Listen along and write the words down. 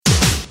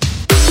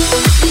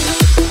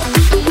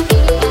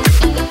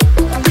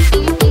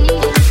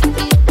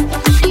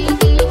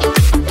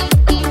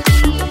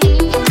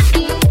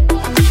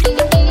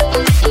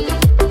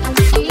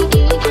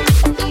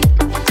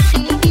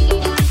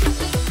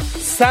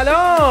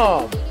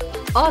سلام.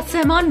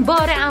 آسمان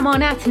بار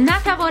امانت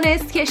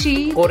نتوانست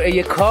کشید،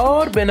 قرعه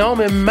کار به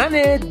نام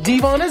من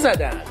دیوانه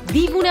زدن.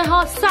 دیوونه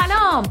ها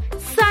سلام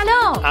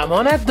سلام.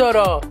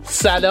 امانتدارا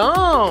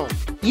سلام.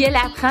 یه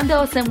لبخند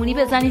آسمونی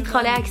بزنید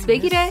خاله عکس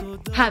بگیره.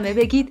 همه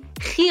بگید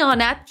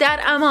خیانت در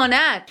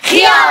امانت،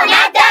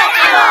 خیانت در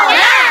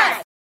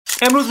امانت.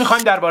 امروز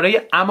میخوایم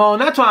درباره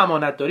امانت و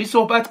امانتداری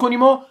صحبت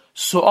کنیم و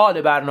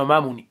سوال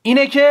برنامه‌مون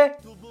اینه که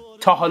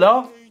تا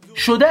حالا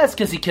شده از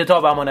کسی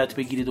کتاب امانت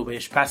بگیرید و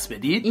بهش پس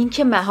بدید؟ این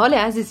که محال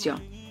عزیز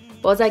جان.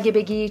 باز اگه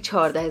بگی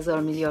 14,000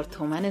 میلیارد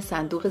تومان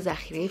صندوق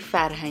ذخیره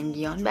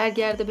فرهنگیان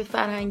برگرده به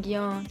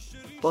فرهنگیان،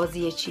 باز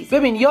یه چیز.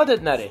 ببین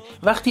یادت نره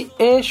وقتی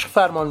عشق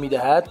فرمان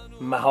میدهد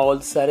محال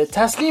سر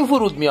تسلیم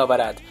فرود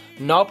میآورد.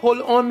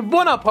 ناپلئون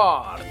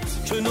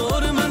بوناپارت.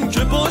 کنار من که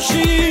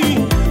باشی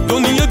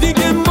دنیا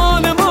دیگه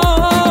مال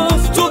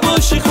ماست، تو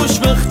باشی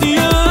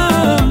خوشبختیم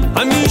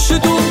همیشه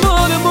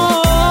دنبال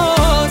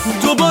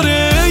ماست.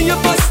 دوباره یه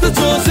فصل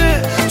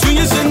تازه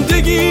توی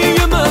زندگی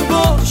من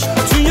باش،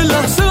 توی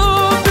لحظه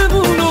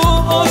بمون و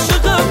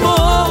عاشقم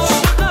باش.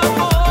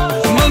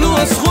 منو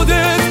از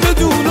خودت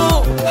بدون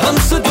و هم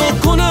صدا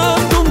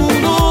کنم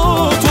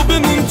دومونو، تو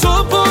بمون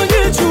تا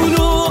پای جون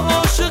و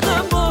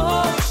عاشقم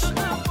باش.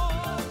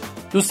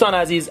 دوستان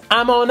عزیز،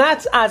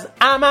 امانت از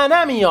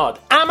امنه میاد.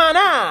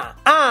 امنه،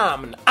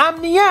 امن،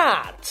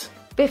 امنیت.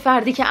 به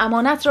فردی که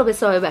امانت را به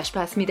صاحبش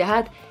پس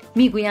میدهد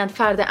میگویند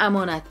فرد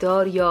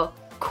امانتدار یا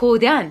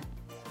کودن.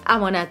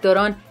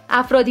 امانتداران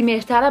افرادی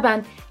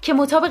مهرطلبند که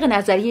مطابق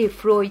نظریه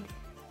فروید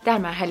در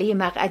مرحله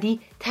مقعدی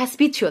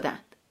تثبیت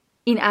شدند.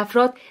 این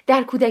افراد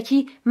در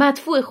کودکی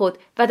مدفوع خود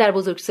و در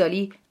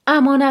بزرگسالی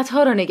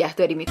امانتها را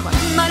نگهداری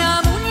میکنند.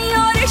 منم اون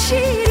یار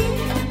شیرین،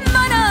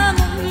 منم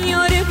اون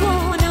یار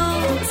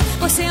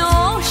بوناز، واسه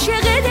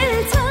عاشق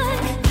دلتنگ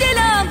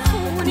دلم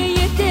خونه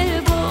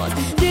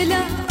دلباز،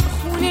 دلم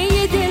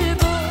خونه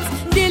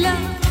دلباز،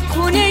 دلم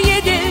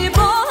خونه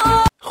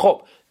دلباز.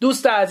 خب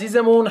دوست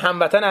عزیزمون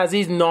هموطن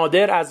عزیز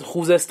نادر از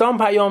خوزستان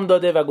پیام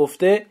داده و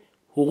گفته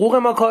حقوق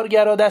ما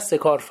کارگرا دست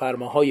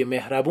کارفرماهای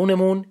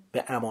مهربونمون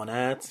به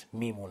امانت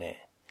میمونه.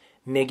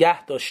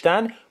 نگه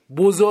داشتن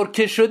بزرگ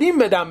که شدیم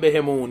بدن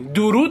بهمون.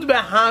 درود به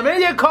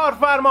همه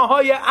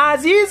کارفرماهای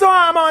عزیز و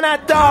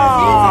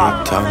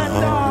امانتدار.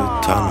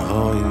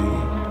 تنهای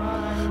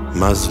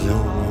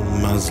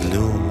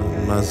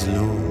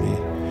مظلومی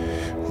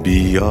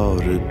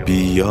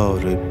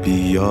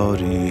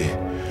بیاری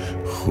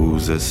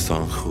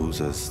خوزستان.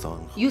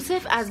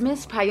 یوسف از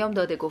مصر پیام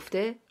داده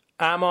گفته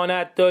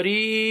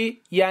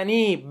امانتداری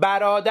یعنی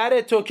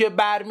برادر تو که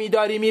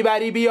برمیداری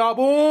میبری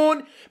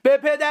بیابون، به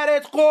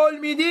پدرت قول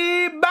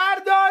میدی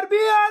بردار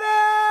بیارش.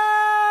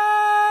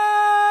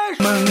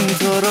 من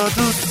تو را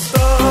دوست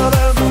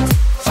دارم،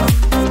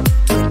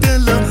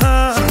 دلم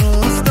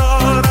هنوز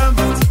دارم،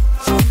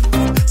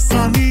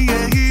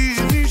 ثانیه ای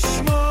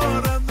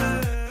میشمارم.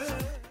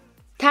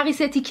 تقی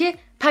ستیکه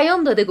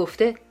پیام داده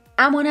گفته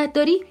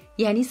امانتداری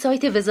یعنی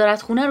سایت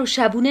وزارتخونه رو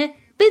شبونه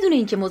بدون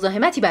اینکه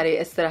مزاحمتی برای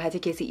استراحت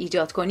کسی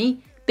ایجاد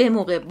کنی به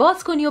موقع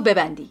باز کنی و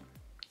ببندی،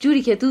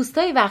 جوری که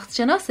دوستای وقت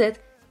شناست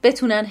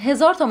بتونن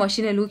 1000 تا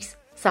ماشین لوکس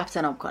ثبت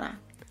نام کنن.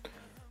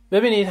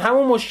 ببینید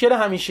همون مشکل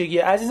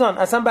همیشگیه عزیزان.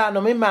 اصلا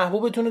برنامه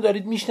محبوبتون رو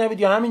دارید میشنوید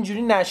یا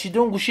همینجوری نشیده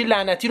اون گوشی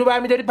لعنتی رو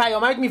برمیدارید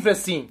پیامک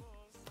میفرستین.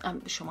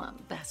 شما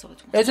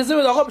بحثاتون اجازه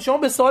بده آقا، شما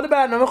به سوال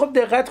برنامه خب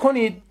دقت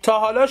کنید. تا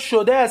حالا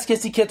شده از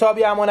کسی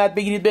کتابی امانت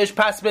بگیرید بهش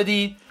پس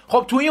بدید؟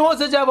 خب تو این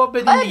حوزه جواب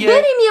بدین دیگه.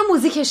 بریم یه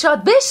موزیک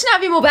شاد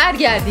بشنویم و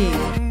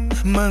برگردیم.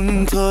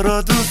 من تو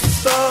را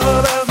دوست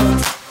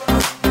دارم،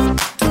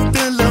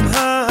 دلم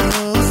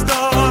هنوز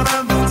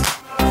دارم،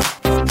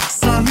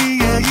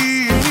 ثانیه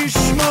ای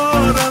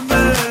میشمارم،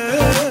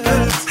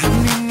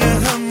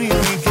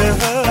 همینه که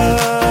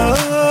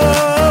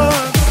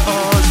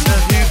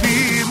عاشقی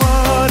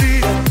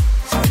بیماری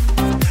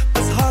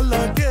از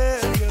حالا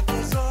گریه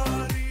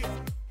بزاری.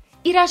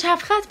 ایرج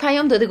هفخط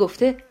پیام داده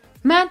گفته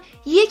من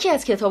یکی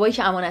از کتابایی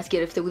که امانت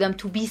گرفته بودم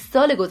تو 20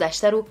 سال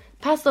گذشته رو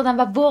پس دادم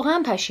و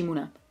واقعا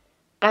پشیمونم.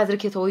 قدر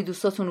کتابای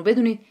دوستاتون رو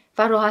بدونید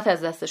و راحت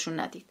از دستشون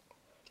ندید.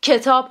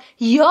 کتاب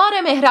یار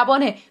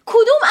مهربانه.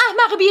 کدوم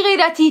احمق بی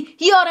غیرتی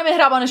یار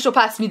مهربانش رو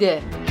پس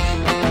میده؟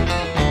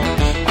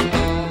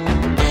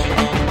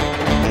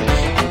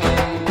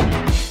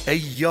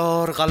 ای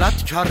یار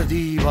غلط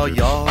کردی با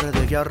یار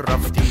دگر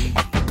رفتی،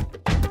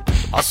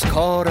 از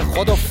کار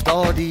خود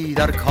افتادی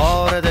در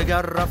کار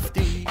دگر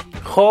رفتی.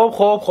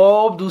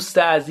 خب دوست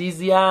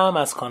عزیزی هم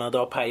از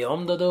کانادا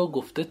پیام داده و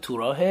گفته تو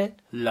راه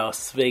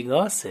لاس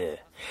وگاسه.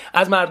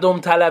 از مردم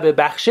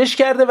طلب بخشش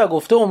کرده و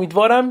گفته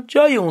امیدوارم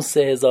جای اون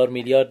 3000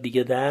 میلیارد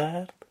دیگه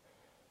درد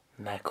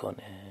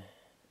نکنه.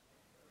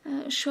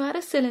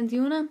 شوهر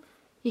سلندیونم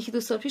 1-2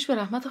 سال پیش به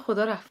رحمت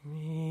خدا رفت.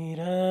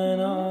 میرن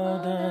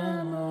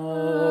آدم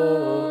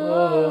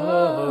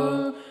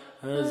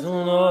از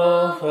اون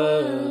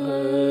آفره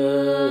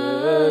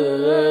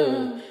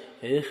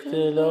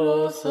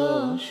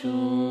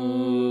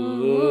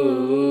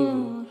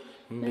اختلاساشون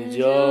به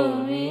جا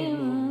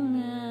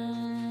میمونه.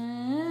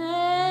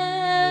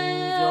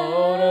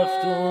 جا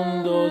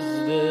رفتون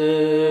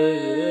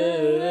دزده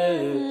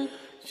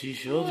چی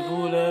شد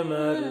پول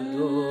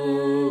مردم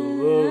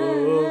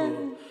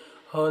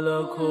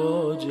حالا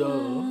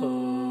کجا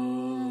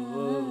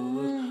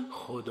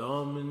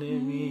خدام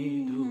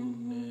نمیدونه.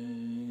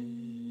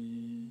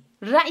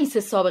 رئیس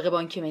سابق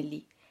بانک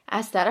ملی،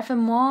 از طرف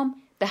مام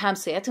به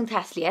همسایتون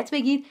تسلیت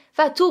بگید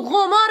و تو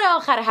قمار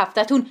آخر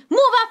هفته‌تون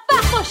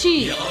موفق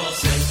باشید.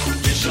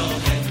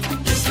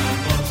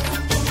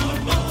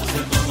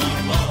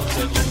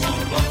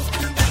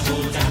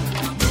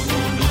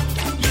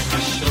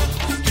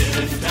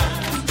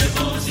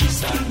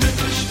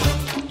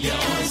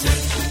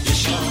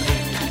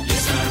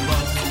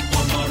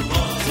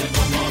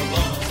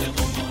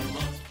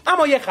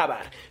 اما یه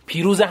خبر،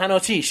 پیروز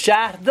حناچی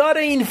شهردار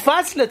این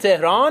فصل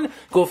تهران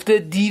گفته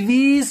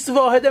 200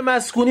 واحد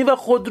مسکونی و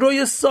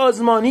خودروی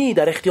سازمانی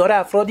در اختیار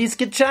افرادی است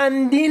که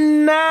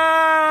چندین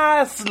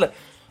نسل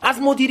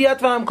از مدیریت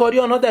و همکاری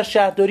آنها در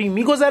شهرداری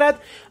می‌گذرد،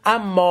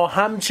 اما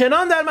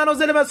همچنان در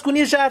منازل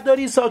مسکونی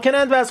شهرداری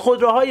ساکنند و از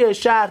خودروهای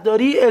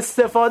شهرداری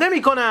استفاده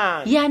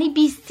می‌کنند. یعنی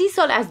 20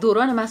 سال از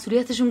دوران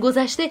مسئولیتشون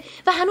گذشته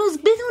و هنوز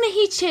بدون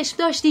هیچ چشم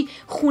داشتی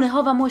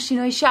خونه‌ها و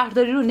ماشین‌های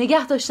شهرداری رو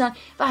نگه داشتن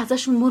و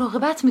ازشون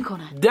مراقبت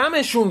می‌کنن.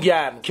 دمشون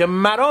گرم که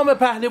مرام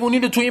پهلوانی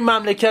رو توی این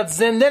مملکت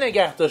زنده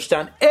نگه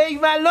داشتن. ای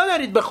والله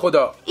دارید به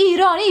خدا.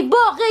 ایرانی با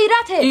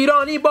غیرته،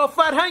 ایرانی با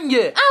فرهنگ،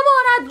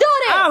 امانت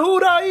داره،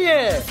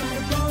 اهوراییه.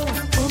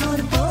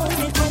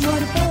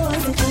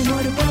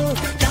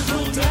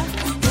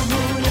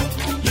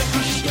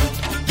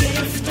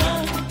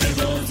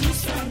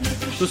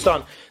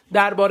 دوستان،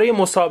 درباره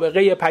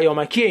مسابقه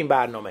پیامکی این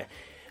برنامه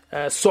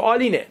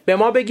سوال اینه، به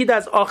ما بگید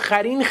از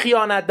آخرین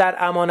خیانت در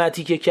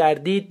امانتی که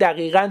کردید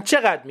دقیقاً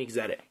چقدر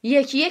میگذره؟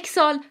 1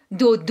 سال،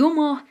 2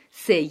 ماه،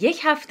 3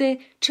 1 هفته،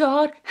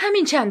 4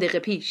 همین چند دقیقه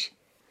پیش.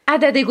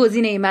 عدد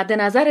گزینه مد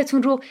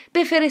نظرتون رو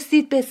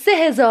بفرستید به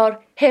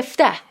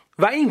 3017.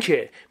 و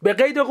اینکه به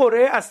قید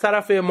قرعه از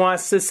طرف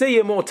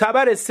مؤسسه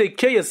معتبر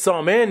سکه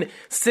سامن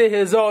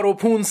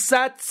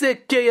 3500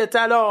 سکه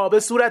طلا به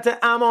صورت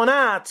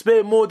امانت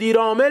به مدیر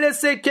عامل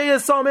سکه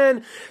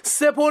سامن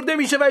سپرده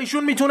میشه و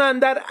ایشون میتونن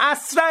در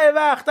اسرع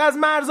وقت از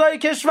مرزهای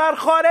کشور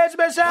خارج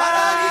بشن.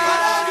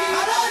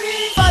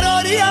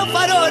 فراری هم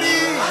فراری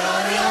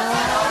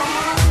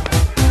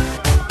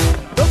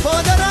دو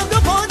پا دارم دو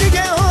پا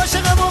دیگه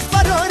عاشقم و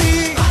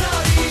فراری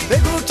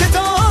بگو که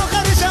تا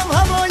آخرشم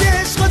هوای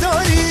عشق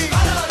داری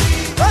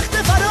وقت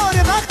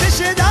فراره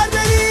وقتشه در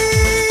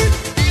بریم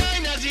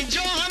بیاین از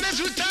اینجا همه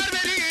زودتر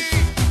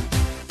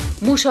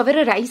بریم.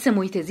 مشاور رئیس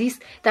محیط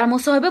زیست در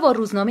مصاحبه با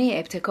روزنامه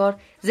ابتکار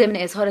ضمن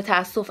اظهار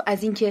تأسف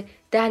از اینکه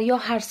دریا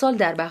هر سال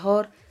در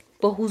بهار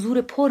با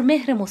حضور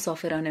پرمهر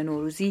مسافران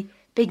نوروزی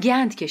به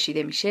گند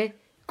کشیده میشه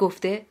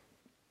گفته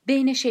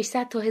بین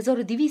 600 تا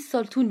 1200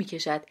 سال طول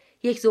میکشد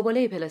یک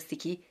زباله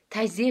پلاستیکی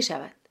تجزیه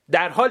شود،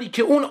 در حالی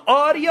که اون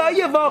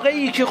آریای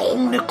واقعی که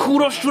خون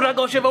کوروش تو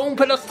رگاشه و اون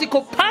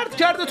پلاستیکو پرت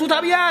کرده تو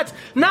طبیعت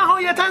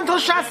نهایتاً تا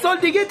 60 سال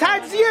دیگه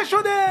تجزیه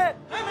شده.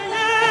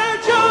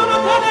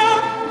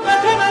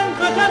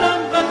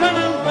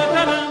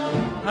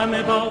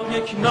 همه با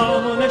یک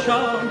نام و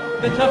نشان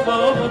به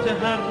تفاوت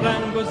هر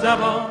رنگ و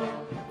زبان.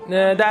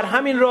 در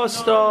همین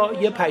راستا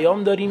یه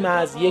پیام داریم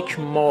از یک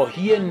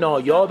ماهی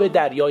نایاب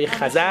دریای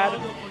خزر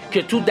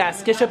که تو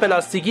دستکش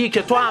پلاستیکی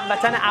که تو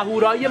هموطن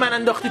اهورایی من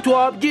انداختی تو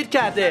آب گیر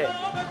کرده.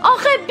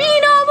 آخه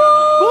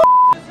بینامون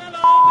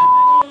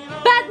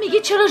بعد میگی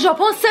چرا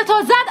ژاپن 3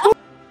 تا زد؟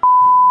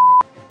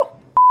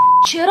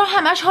 چرا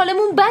همش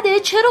حالمون بده؟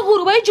 چرا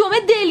غروبای جمعه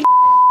دل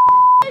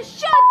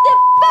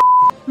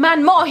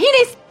من ماهی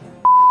نیست.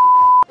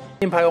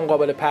 این پیام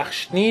قابل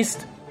پخش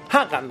نیست.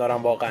 حقم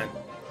دارن،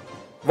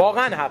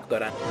 واقعا حق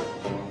دارن.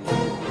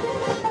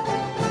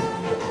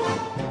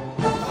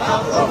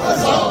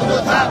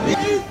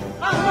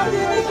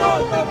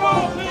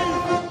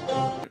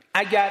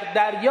 اگر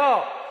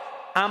دریا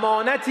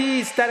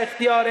امانتی است در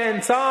اختیار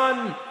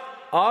انسان،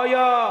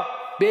 آیا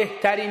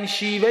بهترین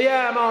شیوه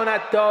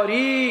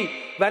امانتداری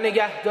و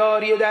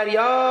نگهداری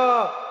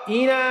دریا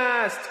این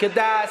است که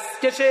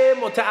دستکش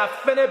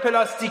متعفن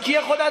پلاستیکی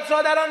خودت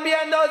را در آن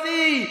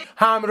بیاندازی؟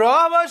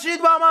 همراه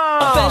باشید با ما.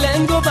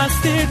 فلنگو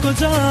بسته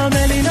کجا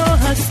ملینا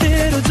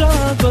هسته رو جا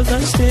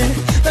گذاشته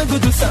نگو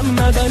دوستم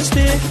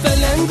نداشته.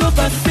 فلنگو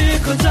بسته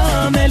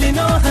کجا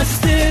ملینا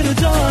هسته رو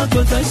جا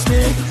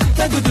گذاشته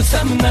نگو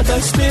دوستم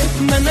نداشته.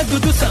 من نگو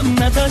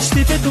دوستم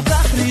نداشتی به تو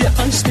قهری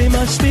آشتی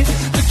ماشتی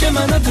تو که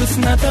منو دوست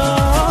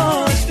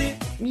نداشتی.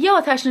 یا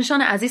آتش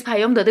نشان عزیز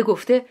پیام داده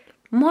گفته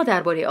ما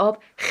درباره آب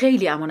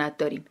خیلی امانت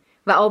داریم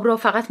و آب را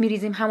فقط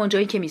میریزیم همون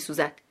جایی که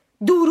میسوزد.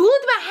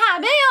 درود به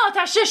همه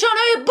آتش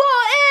نشانای با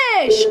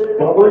عشق.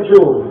 بابا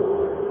جون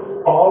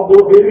آب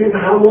رو بریز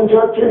همون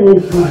جا که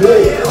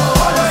میسوزه.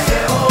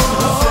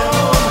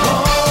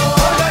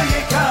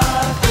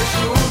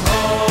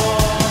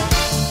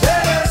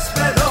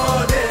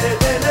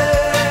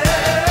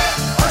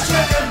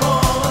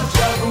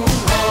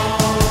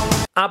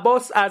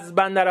 عباس از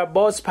بندر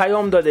عباس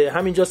پیام داده.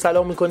 همینجا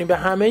سلام میکنیم به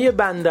همه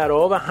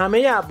بندرها و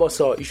همه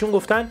عباسا. ایشون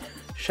گفتن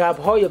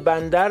شبهای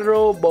بندر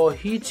رو با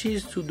هیچ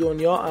چیز تو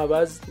دنیا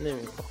عوض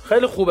نمی‌کنه.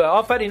 خیلی خوبه،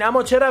 آفرین.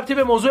 اما چه ربطی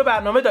به موضوع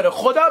برنامه داره؟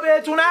 خدا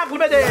بهتون عقل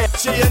بده.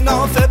 چه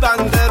ناف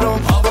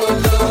بندرم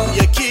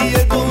یکی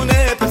یه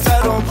دونه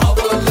پسرم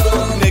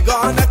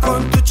نگاه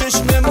نکن تو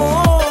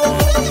چشممون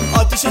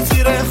آتیش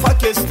زیر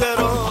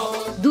خاکسترم.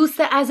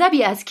 دوست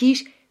عزبی از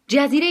کیش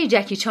جزیره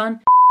جکی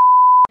چان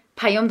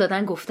پیام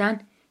دادن، گفتن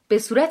به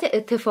صورت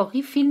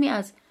اتفاقی فیلمی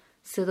از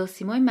صدا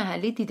سیمای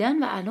محلی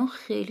دیدن و الان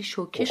خیلی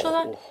شوکه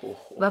شدن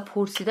و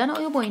پرسیدن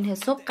آیا با این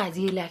حساب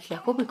قضیه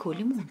لکلکا به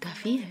کلی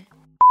منتفیه.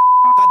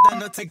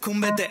 قدن رو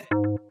تکون بده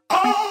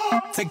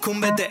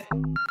تکون بده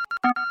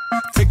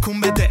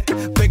تکون بده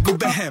بگو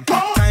بهم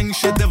تنگ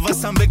شده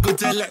واسم بگو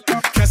دله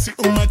کسی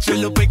اومد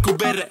جلو بگو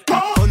بره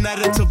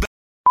هنر تو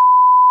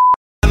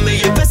همه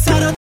یه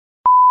پسر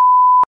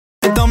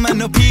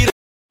دامن و پیره.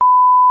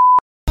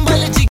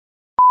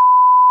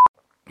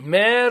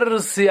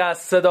 مرسی از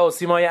صدا و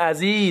سیمای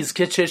عزیز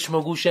که چشم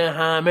و گوش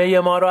همه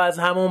ما رو از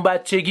همون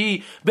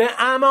بچگی به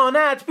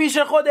امانت پیش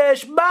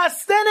خودش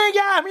بسته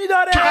نگه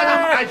می‌داره.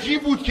 چقدر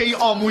عجیب بود که این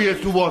آموی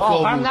تو با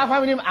بود. هم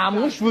نفهمیدیم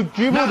عموش بود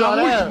کی بود؟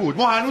 عموش بود.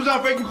 ما هنوزم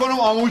فکر می‌کنم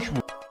عموش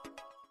بود.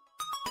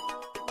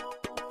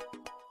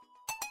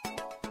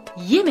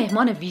 یه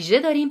مهمان ویژه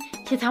داریم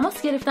که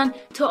تماس گرفتن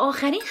تا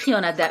آخرین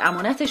خیانت در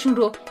امانتشون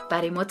رو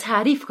برای ما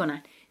تعریف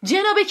کنن.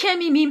 جناب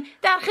کمیمیم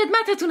در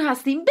خدمتتون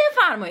هستیم،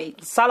 بفرمایید.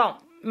 سلام،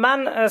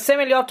 من 3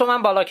 میلیارد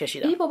تومن بالا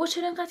کشیدم. ای بابا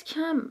چرا اینقدر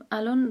کم؟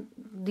 الان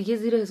دیگه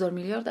زیر 1000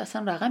 میلیارد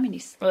اصلا رقمی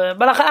نیست.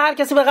 بالاخره هر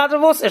کسی به قدر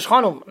وسعش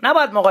خانم،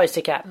 نباید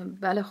مقایسه کرد.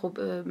 بله خب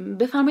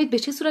بفرمایید به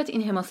چه صورت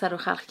این حماسه رو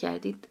خلق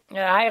کردید؟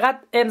 حقیقت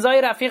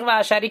امضای رفیق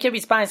و شریک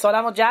 25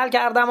 سالم رو جعل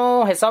کردم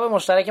و حساب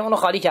مشترکمون رو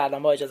خالی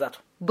کردم با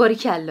اجازهتون.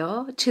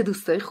 باریکلا، چه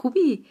دوستای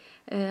خوبی.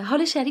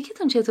 حال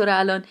شریکتون چطوره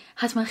الان؟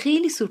 حتما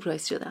خیلی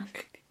سورپرایز شدن.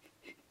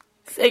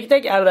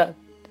 سکته کردن،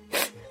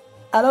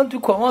 الان تو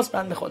کماس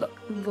بنده خدا.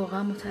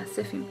 واقعا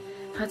متاسفیم،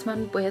 حتما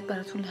باید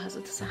براتون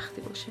لحظات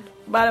سختی باشه.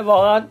 بله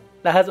واقعا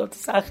لحظات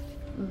سخت.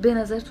 به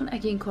نظرتون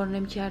اگه این کار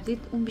نمی کردید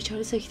اون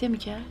بیچاره سکته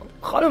میکرد؟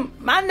 خانم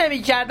من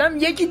نمی کردم،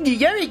 یکی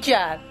دیگه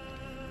میکرد.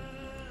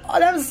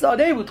 آدم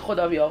ساده‌ای بود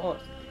خدا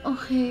بیامرز.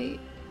 آخه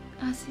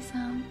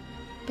عزیزم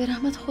به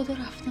رحمت خدا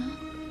رفتن.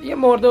 یه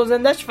مرده و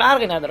زندهش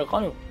فرقی نداره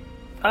خانم،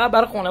 فقط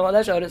برای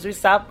خانواده‌اش آرزوی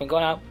ثبت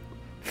میکنم.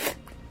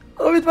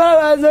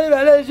 امیدوارم اعضای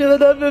بلدش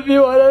بدن به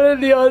بیماران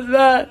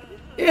نیازمند.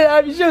 این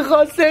همیشه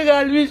خواسته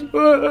قلبیش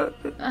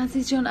بود.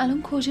 عزیز جان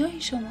الان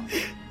کجایی شما؟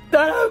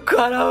 دارم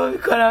کارامو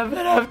میکنم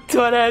برم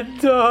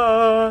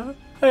تورنتو.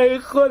 ای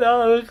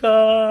خدا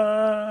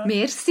بخواه.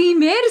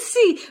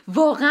 مرسی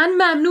واقعا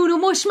ممنون و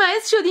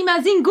مشمئز شدیم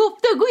از این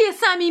گفتگوی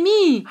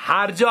صمیمی.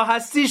 هر جا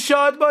هستی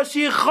شاد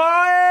باشی. خواهن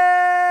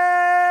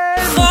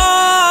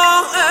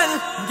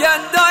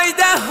گندای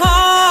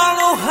دهان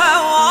و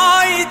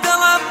هوای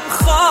دلم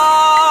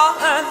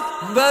خواهن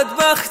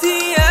بدبختی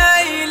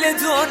ایل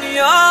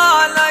دنیا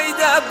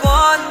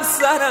لیدبان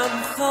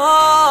سرم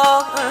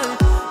خواهن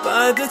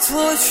بعد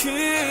تو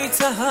چی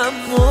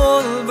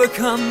تحمل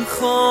بکم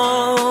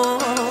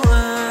خواهن.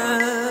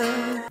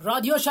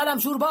 رادیو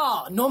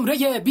شوربا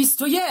نمره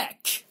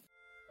 21.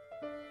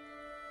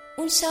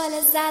 اون شال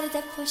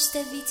زرد پشت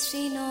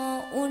ویترین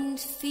و اون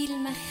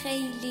فیلم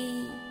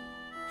خیلی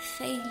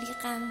خیلی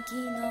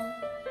غمگین و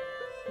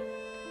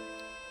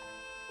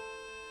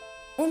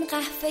اون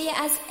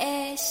قهوه از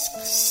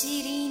عشق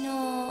شیرین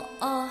و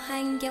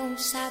آهنگ اون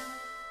شب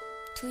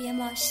توی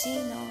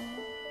ماشین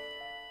و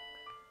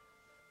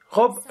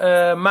خب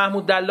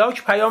محمود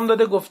دلاک پیام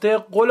داده، گفته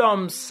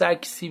غلام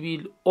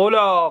سکسیبیل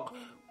اولاق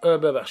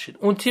ببخشید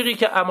اون تیغی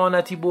که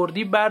امانتی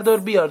بردی بردار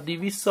بیار،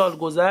 200 سال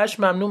گذشت،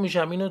 ممنون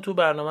میشم اینو تو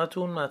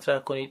برنامه‌تون مطرح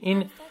کنید.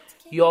 این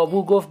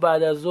یابو گفت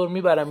بعد از ظهر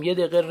میبرم یه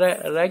دقیقه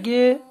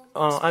رگ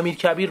امیر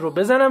کبیر رو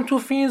بزنم تو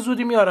فین،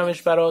 زودی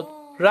میارمش برات.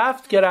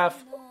 رفت که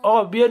رفت.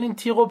 آقا بیار این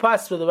تیغو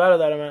پس بده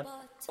برادر من،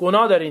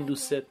 گناه داره این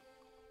دوستت.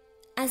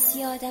 از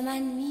یاد من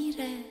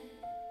میره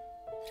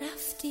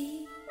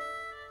رفتی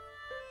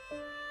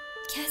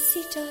کسی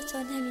جاتو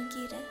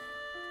نمیگیره.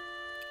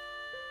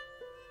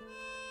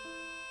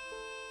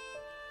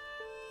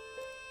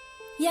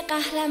 یه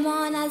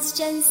قهرمان از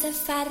جنس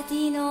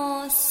فردین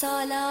و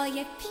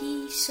سالای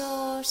پیش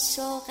و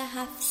شوق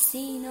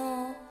هفسین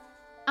و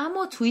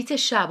اما توییت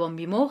شعبان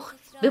بیمخ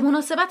به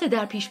مناسبت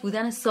در پیش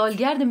بودن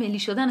سالگرد ملی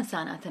شدن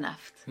صنعت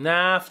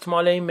نفت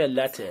مال این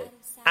ملته،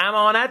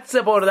 امانت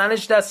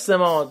سپردنش دست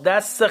ما،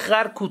 دست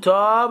خر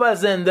کوتاه و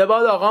زنده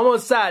باد آقا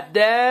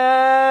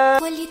مصدق.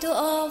 کلی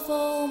دعا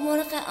و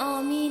مرغ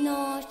آمین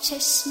و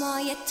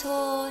چشمای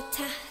تو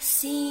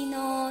تحسین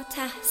و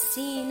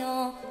تحسین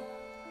و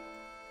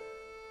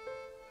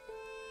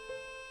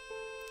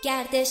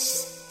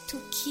گردش تو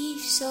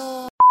کیش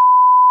و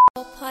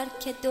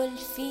پارک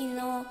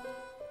دلفین و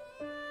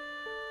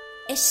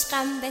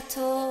عشقم به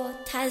تو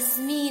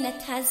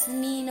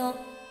تضمین و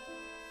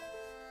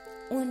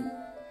اون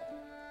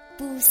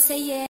بوسه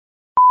یه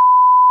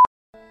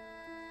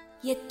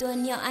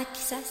دنیا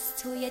عکس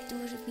از توی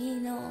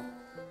دوربین و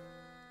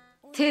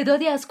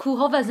تعدادی از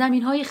کوه‌ها و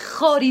زمین‌های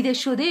خاریده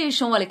شده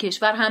شمال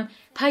کشور هم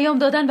پیام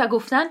دادن و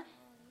گفتن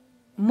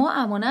ما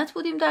امانت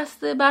بودیم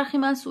دست برخی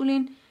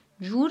مسئولین،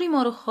 جوری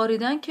ما رو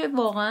خاریدن که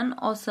واقعا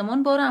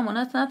آسمان بار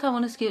امانت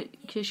نتوانست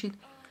کشید.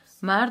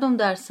 مردم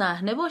در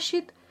صحنه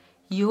باشید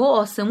یهو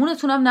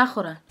آسمونتونم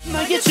نخورن.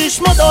 مگه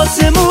چشمات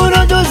آسمون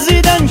رو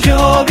دزدیدن که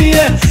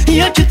آبیه؟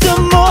 یکی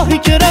تو ماهی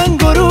که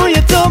رنگ و روی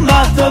تو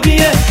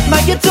مهتابیه.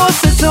 مگه تو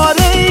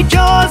ستاره ای که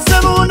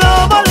آسمون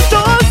آمال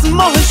توست؟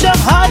 ماه شب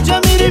هر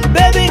جا میری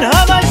ببین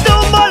همش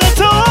دنبال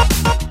تو.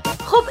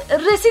 خب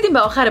رسیدیم به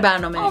آخر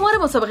برنامه. آمار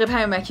مسابقه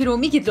پیامکی رو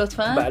میگید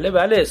لطفاً؟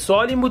 بله.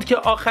 سوال این بود که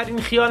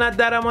آخرین خیانت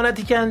در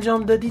امانتی که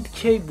انجام دادید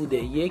کی بوده؟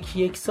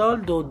 1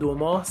 سال، 2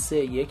 ماه، 3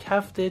 1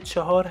 هفته،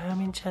 4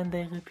 همین چند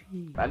دقیقه پیش.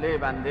 بله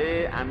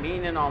بنده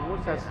امین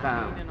ناموس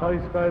هستم. تا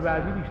ایستگاه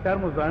بعدی بیشتر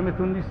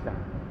مزاحمتون نیستم.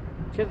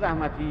 چه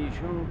زحمتی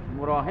ایشون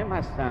مراهم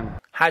هستن.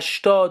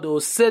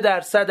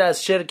 83%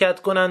 از شرکت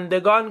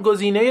کنندگان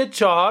گزینه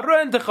 4 رو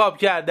انتخاب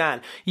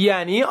کردن.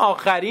 یعنی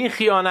آخرین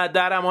خیانت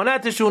در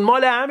امانتشون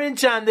مال همین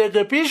چند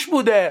دقیقه پیش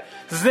بوده.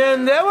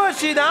 زنده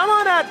باشید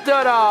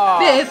امانتدارا.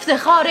 به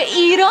افتخار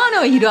ایران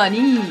و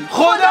ایرانی.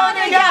 خدا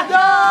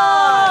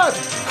نگهدار.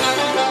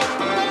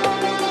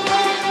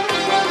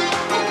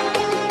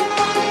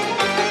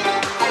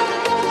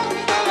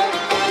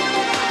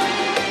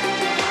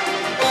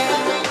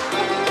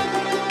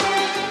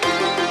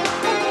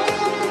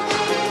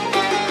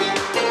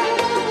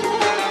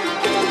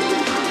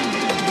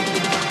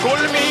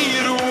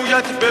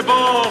 به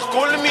باغ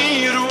گل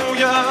می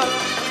روید،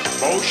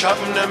 با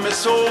شبنم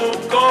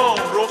صبحگاه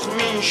رخ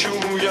می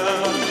شوید.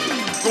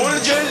 گل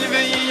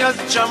جلوه‌ای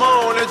از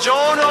جمال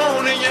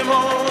جانانه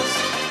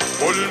ماست،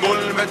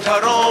 بلبل به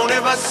ترانه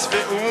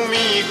وصف او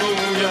می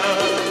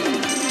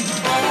گوید.